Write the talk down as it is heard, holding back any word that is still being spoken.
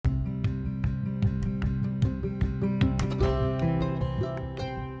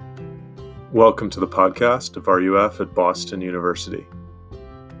Welcome to the podcast of RUF at Boston University.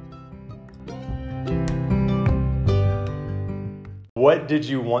 What did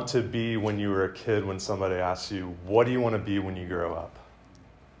you want to be when you were a kid when somebody asked you, what do you want to be when you grow up?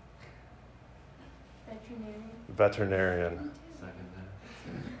 Veterinarian.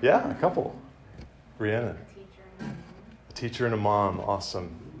 Yeah, a couple. Rhiannon. A teacher and a mom. Awesome.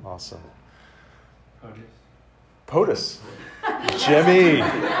 POTUS. Jimmy,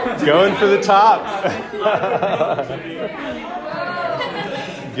 going for the top.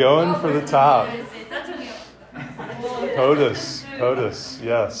 Going for the top. POTUS,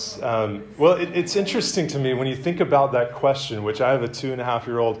 yes. Well, it's interesting to me when you think about that question, which I have a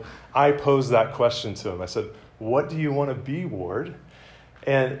 2.5-year-old, I posed that question to him. I said, what do you want to be, Ward?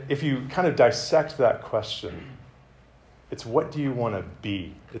 And if you kind of dissect that question, it's what do you want to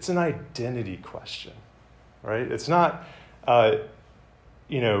be? It's an identity question, right? It's not,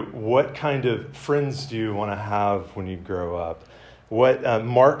 what kind of friends do you want to have when you grow up? What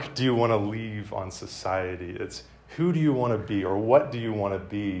mark do you want to leave on society? It's who do you want to be, or what do you want to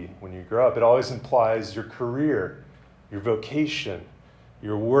be when you grow up? It always implies your career, your vocation,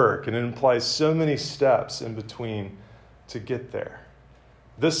 your work, and it implies so many steps in between to get there.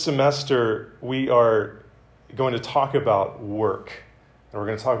 This semester, we are going to talk about work, and we're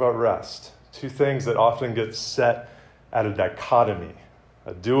going to talk about rest, two things that often get set at a dichotomy,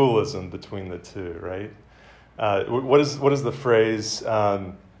 a dualism between the two, right? What is the phrase?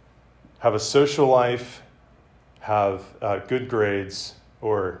 Have a social life, have good grades,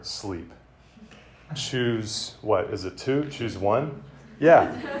 or sleep. Choose what? Is it two? Choose one?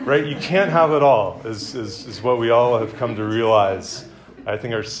 Yeah, right? You can't have it all, is what we all have come to realize. I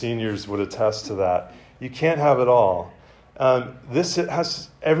think our seniors would attest to that. You can't have it all. This has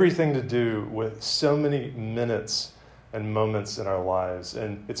everything to do with so many minutes and moments in our lives.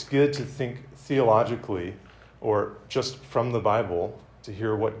 And it's good to think theologically or just from the Bible to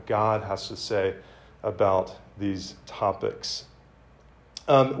hear what God has to say about these topics.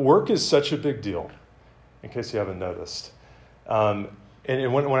 Work is such a big deal, in case you haven't noticed. And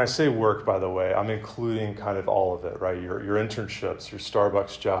when I say work, by the way, I'm including kind of all of it, right? Your internships, your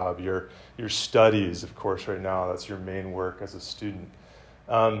Starbucks job, your studies, of course, right now. That's your main work as a student.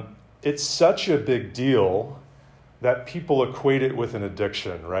 It's such a big deal that people equate it with an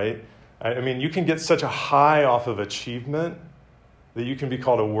addiction, right? I mean, you can get such a high off of achievement that you can be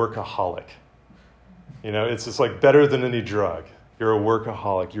called a workaholic. You know, it's just like better than any drug. You're a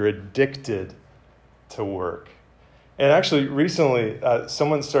workaholic. You're addicted to work. And actually, recently,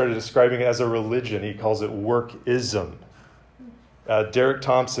 someone started describing it as a religion. He calls it workism. Derek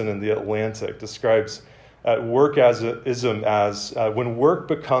Thompson in The Atlantic describes workism as when work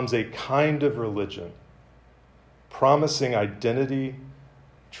becomes a kind of religion, promising identity,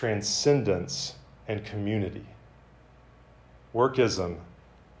 transcendence, and community. Workism,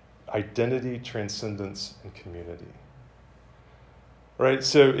 identity, transcendence, and community. Right?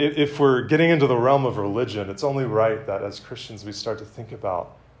 So if we're getting into the realm of religion, it's only right that as Christians we start to think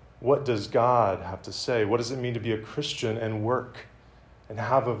about what does God have to say? What does it mean to be a Christian and work and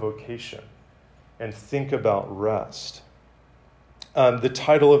have a vocation and think about rest? The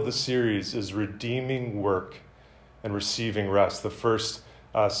title of the series is Redeeming Work and Receiving Rest. The first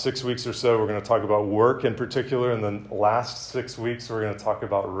 6 weeks or so we're going to talk about work in particular, and then the last 6 weeks we're going to talk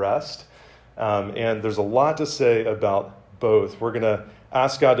about rest. And there's a lot to say about both. We're going to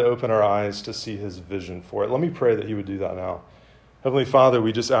ask God to open our eyes to see his vision for it. Let me pray that he would do that now. Heavenly Father,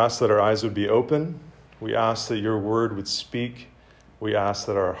 we just ask that our eyes would be open. We ask that your word would speak. We ask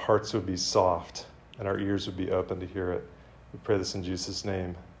that our hearts would be soft and our ears would be open to hear it. We pray this in Jesus'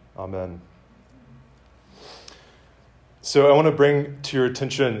 name. Amen. So I want to bring to your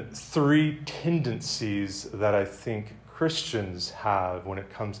attention 3 tendencies that I think Christians have when it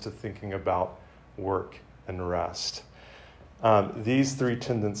comes to thinking about work and rest. These 3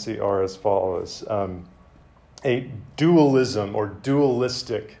 tendencies are as follows. A dualism or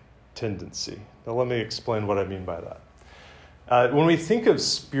dualistic tendency. Now let me explain what I mean by that. When we think of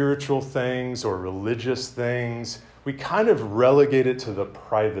spiritual things or religious things, we kind of relegate it to the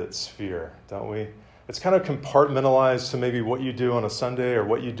private sphere, don't we? It's kind of compartmentalized to maybe what you do on a Sunday or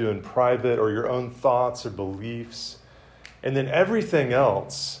what you do in private or your own thoughts or beliefs. And then everything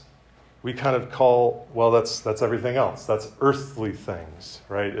else we kind of call, well, that's everything else. That's earthly things,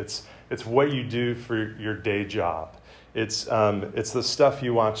 right? It's what you do for your day job. It's the stuff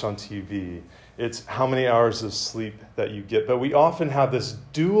you watch on TV. It's how many hours of sleep that you get. But we often have this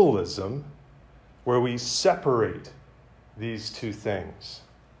dualism where we separate these two things.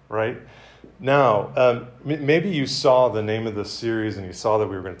 right? Now, maybe you saw the name of this series and you saw that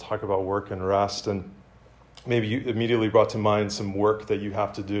we were going to talk about work and rest, and maybe you immediately brought to mind some work that you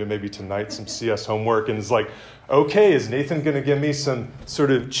have to do, maybe tonight some CS homework, and it's like, okay, is Nathan going to give me some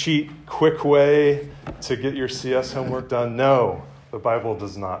sort of cheat, quick way to get your CS homework done? No, the Bible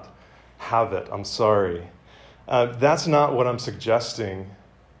does not have it. I'm sorry. That's not what I'm suggesting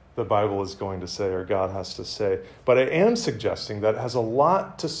the Bible is going to say or God has to say. But I am suggesting that it has a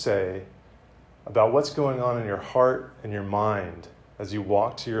lot to say about what's going on in your heart and your mind as you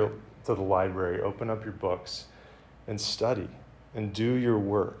walk to the library, open up your books, and study and do your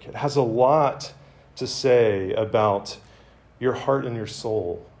work. It has a lot to say about your heart and your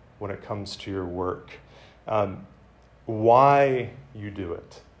soul when it comes to your work, why you do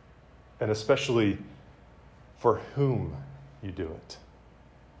it, and especially for whom you do it.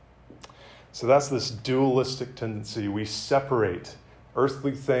 So that's this dualistic tendency. We separate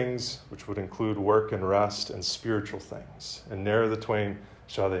earthly things, which would include work and rest, and spiritual things, and ne'er the twain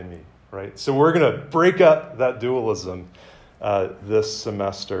shall they meet, right? So we're going to break up that dualism this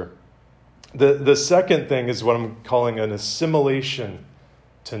semester. The second thing is what I'm calling an assimilation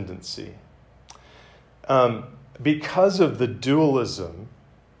tendency. Because of the dualism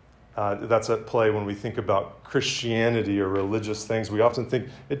that's at play when we think about Christianity or religious things, we often think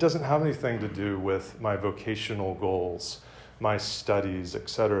it doesn't have anything to do with my vocational goals, my studies,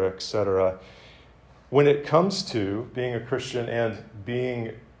 etc., etc. When it comes to being a Christian and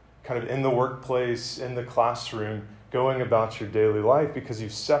being kind of in the workplace, in the classroom, going about your daily life, because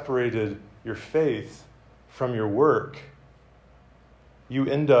you've separated your faith from your work, you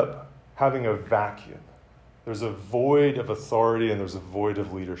end up having a vacuum. There's a void of authority and there's a void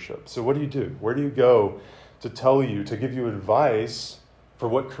of leadership. So what do? Where do you go to give you advice for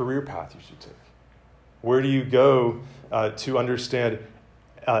what career path you should take? Where do you go to understand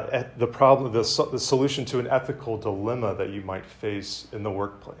the problem, the solution to an ethical dilemma that you might face in the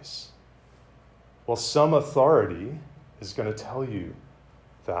workplace? Well, some authority is going to tell you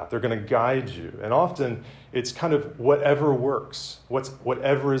that. They're going to guide you. And often it's kind of whatever works,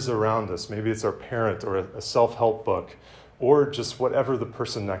 whatever is around us. Maybe it's our parent or a self-help book, or just whatever the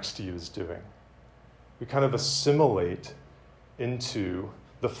person next to you is doing. We kind of assimilate into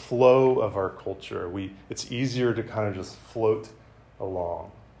the flow of our culture. It's easier to kind of just float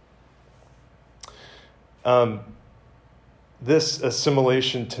along. This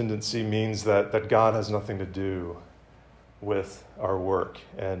assimilation tendency means that God has nothing to do with our work.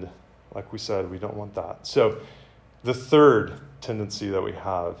 And like we said, we don't want that. So the third tendency that we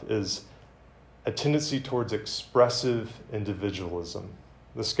have is a tendency towards expressive individualism.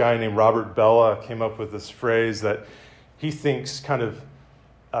 This guy named Robert Bella came up with this phrase that he thinks kind of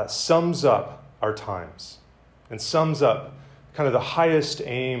sums up our times and sums up kind of the highest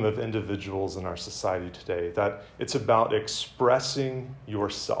aim of individuals in our society today, that it's about expressing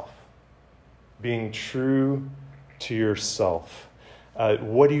yourself, being true to yourself.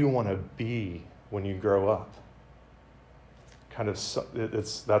 What do you want to be when you grow up?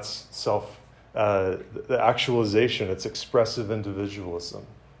 That's self, the actualization. It's expressive individualism.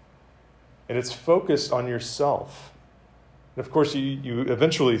 And it's focused on yourself. And of course, you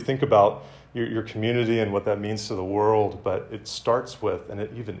eventually think about your community and what that means to the world, but it starts with, and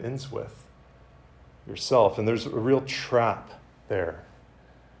it even ends with, yourself. And there's a real trap there.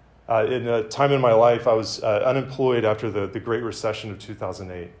 In a time in my life, I was unemployed after the Great Recession of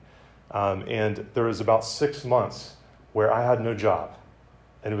 2008. And there was about 6 months where I had no job.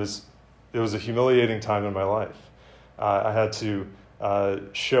 And it was a humiliating time in my life. I had to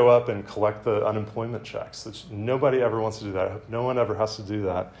show up and collect the unemployment checks. Nobody ever wants to do that. I hope no one ever has to do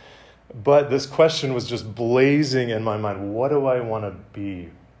that. But this question was just blazing in my mind. What do I want to be?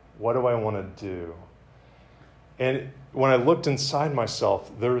 What do I want to do? And when I looked inside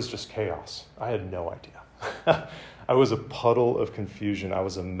myself, there was just chaos. I had no idea. I was a puddle of confusion. I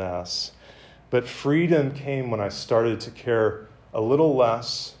was a mess. But freedom came when I started to care a little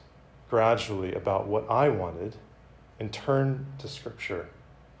less gradually about what I wanted and turn to Scripture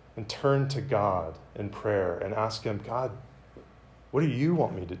and turn to God in prayer and ask Him, God, what do you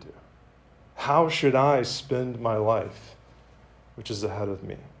want me to do? How should I spend my life, which is ahead of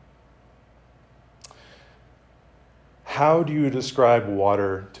me? How do you describe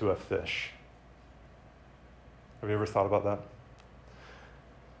water to a fish? Have you ever thought about that?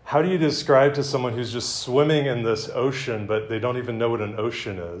 How do you describe to someone who's just swimming in this ocean, but they don't even know what an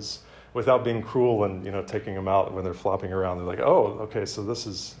ocean is, without being cruel and taking them out when they're flopping around? They're like, oh, okay, so this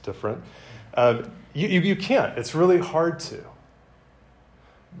is different. You can't. It's really hard to.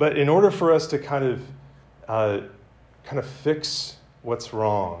 But in order for us to kind of fix what's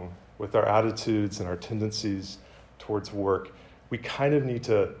wrong with our attitudes and our tendencies towards work, we kind of need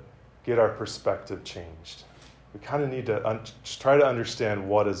to get our perspective changed. We kind of need to just try to understand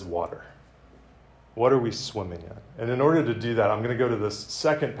what is water. What are we swimming in? And in order to do that, I'm going to go to this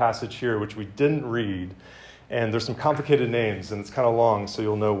second passage here, which we didn't read. And there's some complicated names, and it's kind of long, so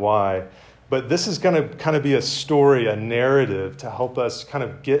you'll know why. But this is going to kind of be a story, a narrative, to help us kind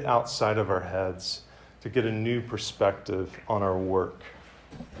of get outside of our heads, to get a new perspective on our work.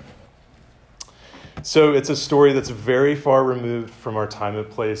 So it's a story that's very far removed from our time and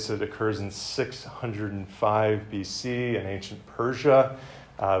place. It occurs in 605 BC in ancient Persia,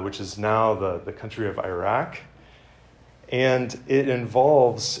 which is now the country of Iraq. And it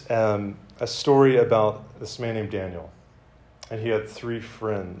involves a story about this man named Daniel. And he had 3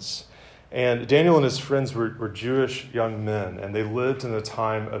 friends. And Daniel and his friends were Jewish young men, and they lived in a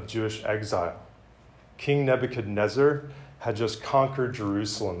time of Jewish exile. King Nebuchadnezzar had just conquered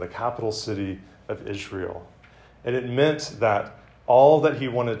Jerusalem, the capital city of Israel. And it meant that all that he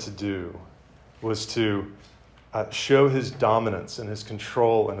wanted to do was to show his dominance and his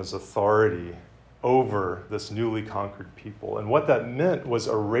control and his authority over this newly conquered people. And what that meant was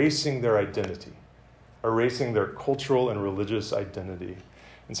erasing their identity, erasing their cultural and religious identity.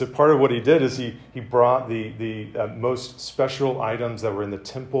 And so part of what he did is he brought the most special items that were in the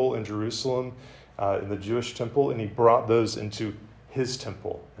temple in Jerusalem, in the Jewish temple, and he brought those into his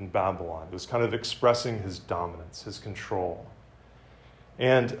temple in Babylon. It was kind of expressing his dominance, his control.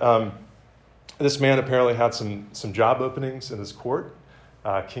 And this man apparently had some job openings in his court.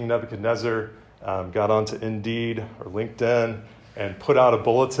 King Nebuchadnezzar got onto Indeed or LinkedIn and put out a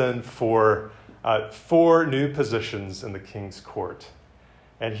bulletin for 4 new positions in the king's court.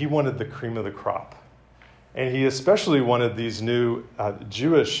 And he wanted the cream of the crop. And he especially wanted these new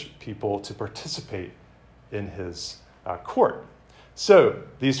Jewish people to participate in his court. So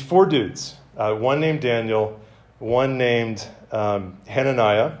these 4 dudes, one named Daniel, one named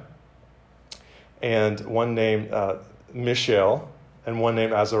Hananiah, and one named Mishael, and one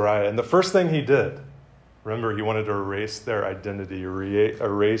named Azariah. And the first thing he did, remember, he wanted to erase their identity,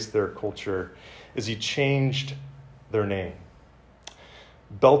 erase their culture, is he changed their name.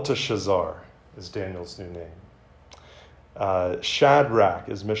 Belteshazzar is Daniel's new name. Shadrach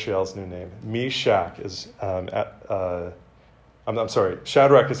is Mishael's new name. Meshach is,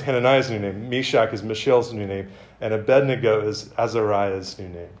 Shadrach is Hananiah's new name. Meshach is Mishael's new name. And Abednego is Azariah's new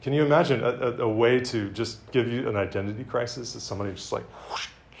name. Can you imagine a way to just give you an identity crisis? Is somebody just like, whoosh,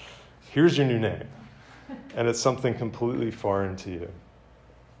 here's your new name. And it's something completely foreign to you.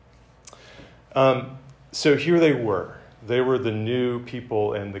 So here they were. They were the new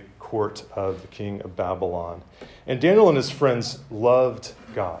people in the court of the king of Babylon. And Daniel and his friends loved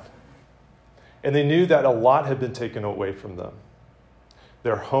God. And they knew that a lot had been taken away from them.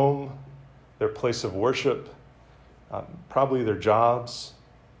 Their home, their place of worship, probably their jobs,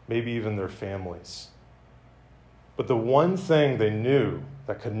 maybe even their families. But the one thing they knew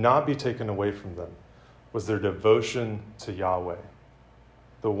that could not be taken away from them was their devotion to Yahweh,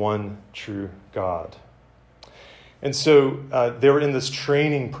 the one true God. And so they were in this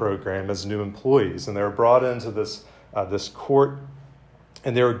training program as new employees, and they were brought into this court,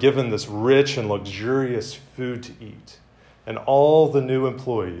 and they were given this rich and luxurious food to eat. And all the new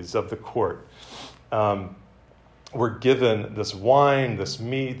employees of the court were given this wine, this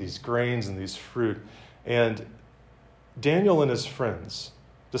meat, these grains, and these fruit. And Daniel and his friends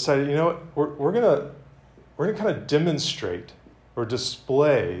decided, you know what, we're gonna kind of demonstrate or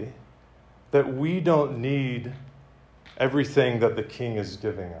display that we don't need everything that the king is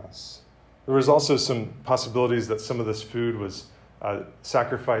giving us. There was also some possibilities that some of this food was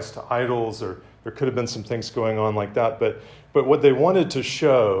sacrificed to idols, or there could have been some things going on like that. But what they wanted to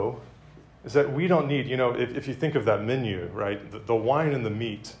show is that we don't need, if you think of that menu, right, the wine and the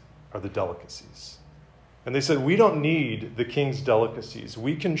meat are the delicacies. And they said, we don't need the king's delicacies.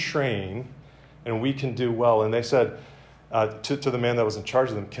 We can train and we can do well. And they said to the man that was in charge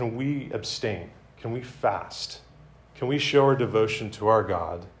of them, can we abstain? Can we fast? Can we show our devotion to our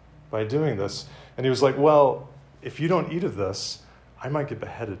God by doing this? And he was like, well, if you don't eat of this, I might get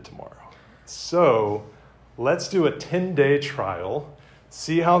beheaded tomorrow. So let's do a 10-day trial,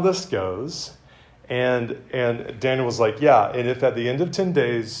 see how this goes. And Daniel was like, yeah, and if at the end of 10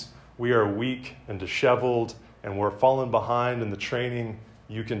 days we are weak and disheveled and we're falling behind in the training,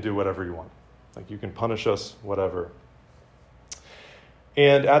 you can do whatever you want. Like, you can punish us, whatever.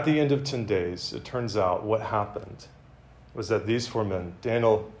 And at the end of 10 days, it turns out what happened was that these 4 men,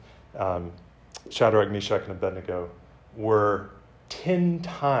 Daniel, Shadrach, Meshach, and Abednego, were 10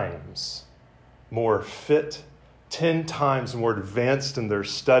 times more fit 10 times more advanced in their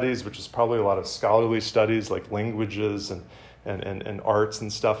studies, which is probably a lot of scholarly studies like languages and arts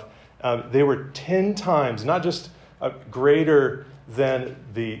and stuff. They were 10 times, not just greater than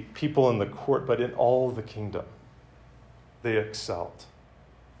the people in the court, but in all of the kingdom. They excelled.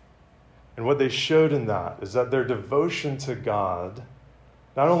 And what they showed in that is that their devotion to God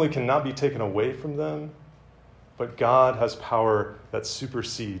not only cannot be taken away from them, but God has power that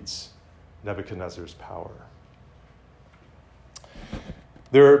supersedes Nebuchadnezzar's power.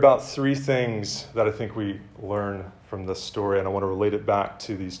 There are about 3 things that I think we learn from this story, and I want to relate it back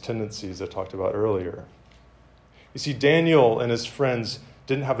to these tendencies I talked about earlier. You see, Daniel and his friends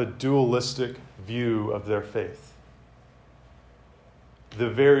didn't have a dualistic view of their faith. The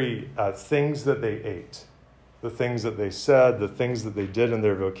very things that they ate, the things that they said, the things that they did in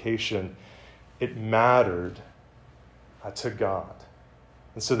their vocation, it mattered to God.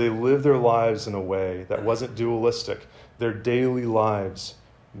 And so they lived their lives in a way that wasn't dualistic. Their daily lives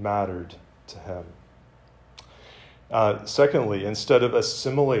mattered to him. Secondly, instead of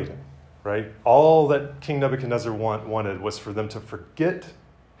assimilating, right, all that King Nebuchadnezzar wanted was for them to forget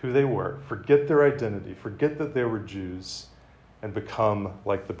who they were, forget their identity, forget that they were Jews, and become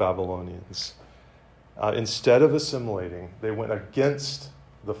like the Babylonians. Instead of assimilating, they went against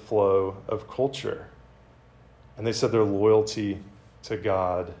the flow of culture. And they said their loyalty to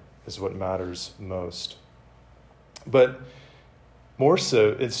God is what matters most. But more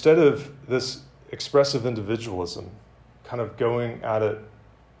so, instead of this expressive individualism kind of going at it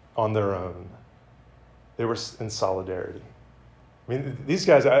on their own, they were in solidarity. I mean, these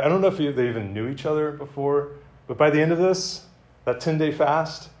guys, I don't know if they even knew each other before, but by the end of this, that 10-day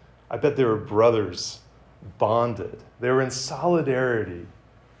fast, I bet they were brothers, bonded. They were in solidarity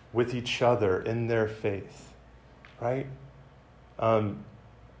with each other in their faith, right?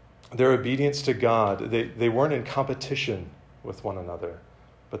 Their obedience to God, they weren't in competition with one another,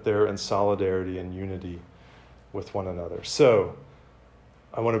 but they're in solidarity and unity with one another. So,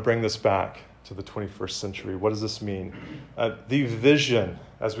 I want to bring this back to the 21st century. What does this mean? The vision,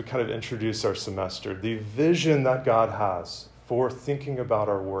 as we kind of introduce our semester, the vision that God has for thinking about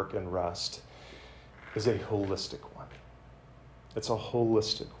our work and rest is a holistic one. It's a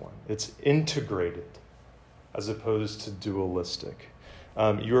holistic one. It's integrated as opposed to dualistic.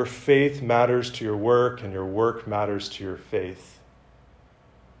 Your faith matters to your work, and your work matters to your faith.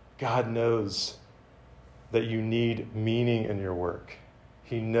 God knows that you need meaning in your work.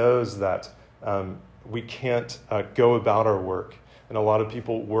 He knows that we can't go about our work. And a lot of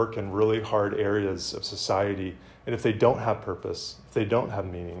people work in really hard areas of society. And if they don't have purpose, if they don't have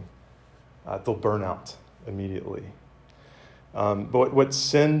meaning, they'll burn out immediately. But what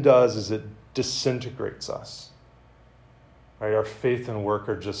sin does is it disintegrates us. Right? Our faith and work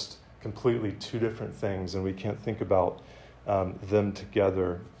are just completely 2 different things, and we can't think about them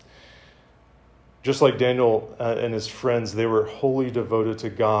together. Just like Daniel and his friends, they were wholly devoted to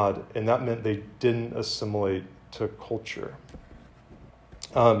God, and that meant they didn't assimilate to culture.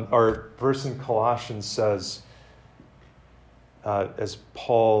 Our verse in Colossians says, as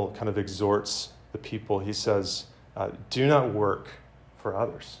Paul kind of exhorts the people, he says, do not work for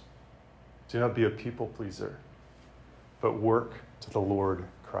others. Do not be a people pleaser, but work to the Lord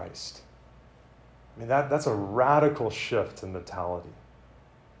Christ. I mean, that's a radical shift in mentality.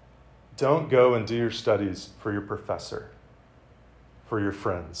 Don't go and do your studies for your professor, for your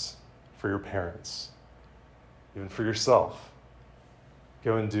friends, for your parents, even for yourself.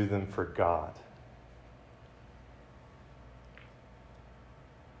 Go and do them for God.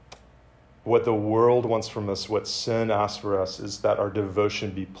 What the world wants from us, what sin asks for us, is that our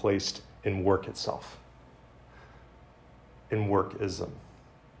devotion be placed in work itself, in workism.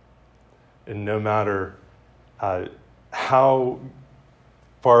 And no matter how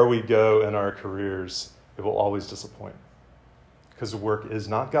far we go in our careers, it will always disappoint. Because work is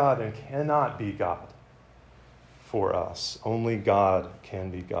not God and cannot be God for us. Only God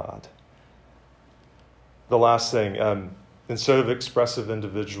can be God. The last thing, instead of expressive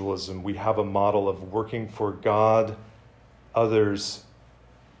individualism, we have a model of working for God, others,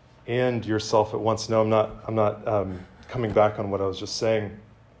 and yourself at once. No, I'm not coming back on what I was just saying.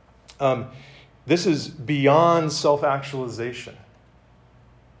 This is beyond self-actualization.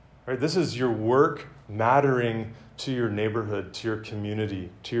 Right? This is your work mattering to your neighborhood, to your community,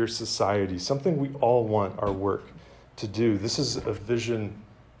 to your society, something we all want our work to do. This is a vision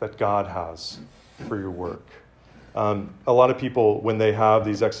that God has for your work. A lot of people, when they have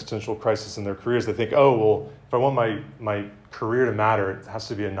these existential crises in their careers, they think, oh, well, if I want my career to matter, it has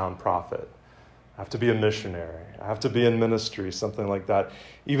to be a nonprofit. I have to be a missionary. I have to be in ministry, something like that.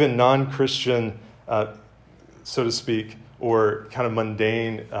 Even non-Christian so to speak, or kind of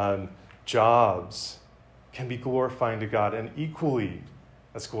mundane jobs can be glorifying to God, and equally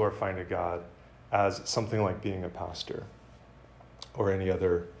as glorifying to God as something like being a pastor or any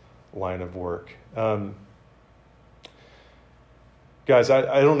other line of work. Guys,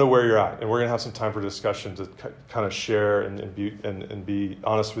 I don't know where you're at, and we're going to have some time for discussion to kind of share and be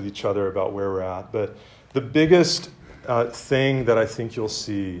honest with each other about where we're at. But the biggest thing that I think you'll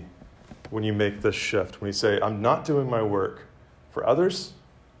see when you make this shift, when you say, I'm not doing my work for others,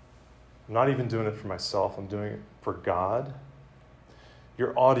 I'm not even doing it for myself, I'm doing it for God,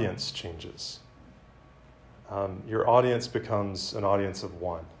 your audience changes. Your audience becomes an audience of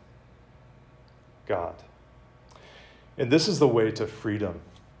one, God. And this is the way to freedom.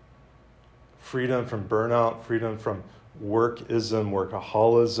 Freedom from burnout, freedom from workism,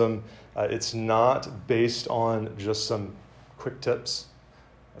 workaholism. It's not based on just some quick tips.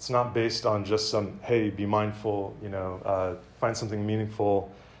 It's not based on just some, hey, be mindful, find something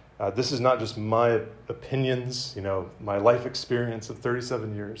meaningful. This is not just my opinions, my life experience of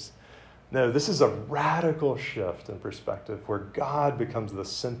 37 years. No, this is a radical shift in perspective where God becomes the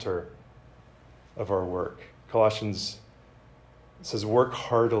center of our work. Colossians says, work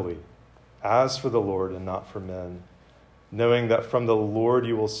heartily, as for the Lord and not for men, knowing that from the Lord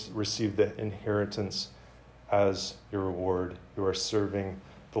you will receive the inheritance as your reward. You are serving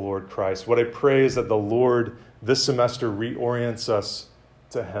the Lord Christ. What I pray is that the Lord this semester reorients us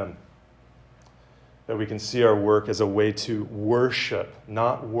to Him, that we can see our work as a way to worship,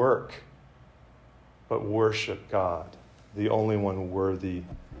 not work, but worship God, the only one worthy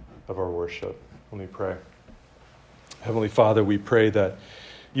of our worship. Let me pray. Heavenly Father, we pray that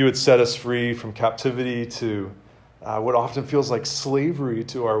you would set us free from captivity to what often feels like slavery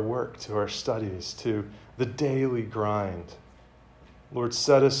to our work, to our studies, to the daily grind. Lord,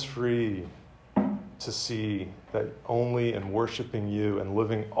 set us free to see that only in worshiping you and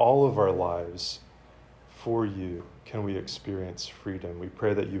living all of our lives for you can we experience freedom. We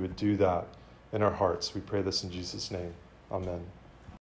pray that you would do that in our hearts. We pray this in Jesus' name. Amen.